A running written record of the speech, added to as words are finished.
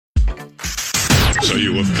So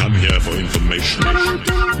you have come here for information.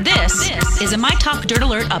 This is a My Talk Dirt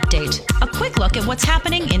Alert update. A quick look at what's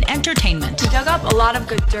happening in entertainment. We dug up a lot of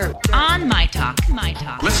good dirt. On My Talk. My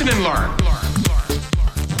Talk. Listen and learn.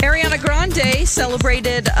 Ariana Grande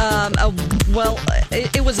celebrated,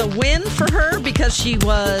 it was a win for her because she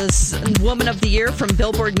was Woman of the Year from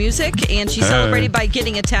Billboard Music, and she celebrated by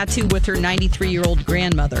getting a tattoo with her 93-year-old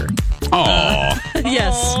grandmother. Aww.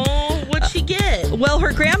 Yes. Oh, what'd she get? Well,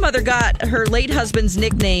 her grandmother got her late husband's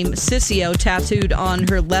nickname, Sissio, tattooed on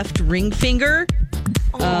her left ring finger.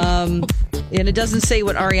 And it doesn't say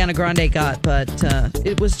what Ariana Grande got, but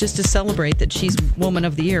it was just to celebrate that she's Woman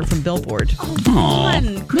of the Year from Billboard.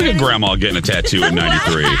 Aww. Look at Grandma getting a tattoo in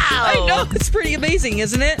 93. I know. It's pretty amazing,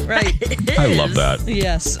 isn't it? Right. I love that.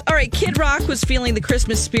 Yes. All right. Kid Rock was feeling the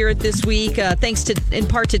Christmas spirit this week, thanks in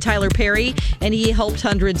part to Tyler Perry, and he helped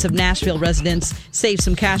hundreds of Nashville residents save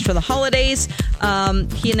some cash for the holidays.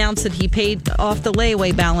 He announced that he paid off the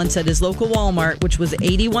layaway balance at his local Walmart, which was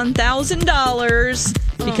 $81,000,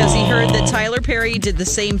 because he heard that Tyler Perry did the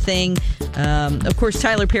same thing. Of course,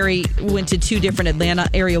 Tyler Perry went to two different Atlanta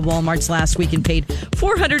area Walmarts last week and paid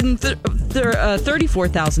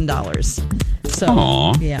 $434,000.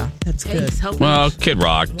 So, yeah, that's good. Well, Kid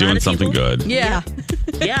Rock doing something good. Yeah.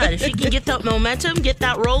 Yeah, if she can get that momentum, get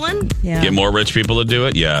that rolling. Yeah. Get more rich people to do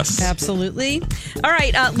it, yes. Absolutely. All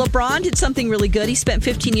right, LeBron did something really good. He spent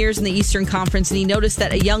 15 years in the Eastern Conference, and he noticed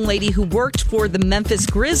that a young lady who worked for the Memphis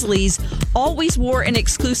Grizzlies always wore an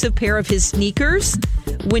exclusive pair of his sneakers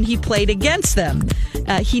when he played against them.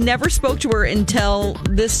 He never spoke to her until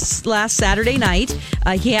this last Saturday night.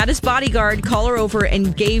 He had his bodyguard call her over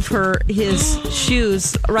and gave her his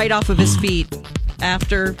shoes right off of his feet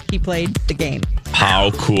after he played the game.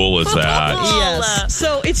 How cool is that? Yes.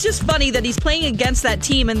 So it's just funny that he's playing against that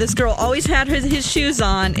team, and this girl always had his shoes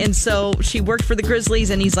on, and so she worked for the Grizzlies,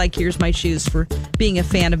 and he's like, here's my shoes for being a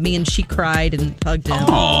fan of me, and she cried and hugged him.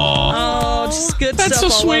 Aww. Just good That's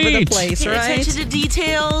stuff so all over the sweet. place, Pay right? attention to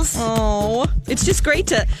details. Oh, it's just great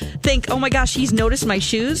to think, oh my gosh, he's noticed my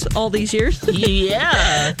shoes all these years.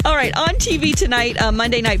 Yeah. All right, on TV tonight,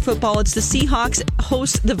 Monday Night Football, it's the Seahawks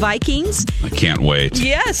host the Vikings. I can't wait.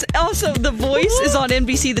 Yes. Also, The Voice is on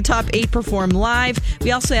NBC. The top 8 perform live.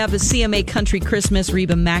 We also have a CMA Country Christmas.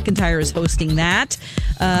 Reba McEntire is hosting that.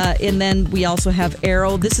 And then we also have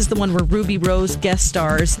Arrow. This is the one where Ruby Rose guest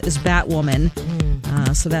stars as Batwoman.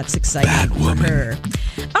 So that's exciting for her.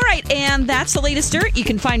 All right. And that's the latest dirt. You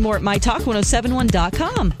can find more at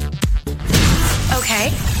mytalk1071.com.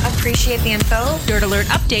 Okay, appreciate the info. Dirt Alert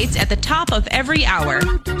updates at the top of every hour.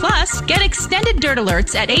 Plus, get extended Dirt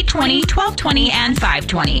Alerts at 8:20, 12:20, and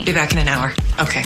 5:20. Be back in an hour. Okay.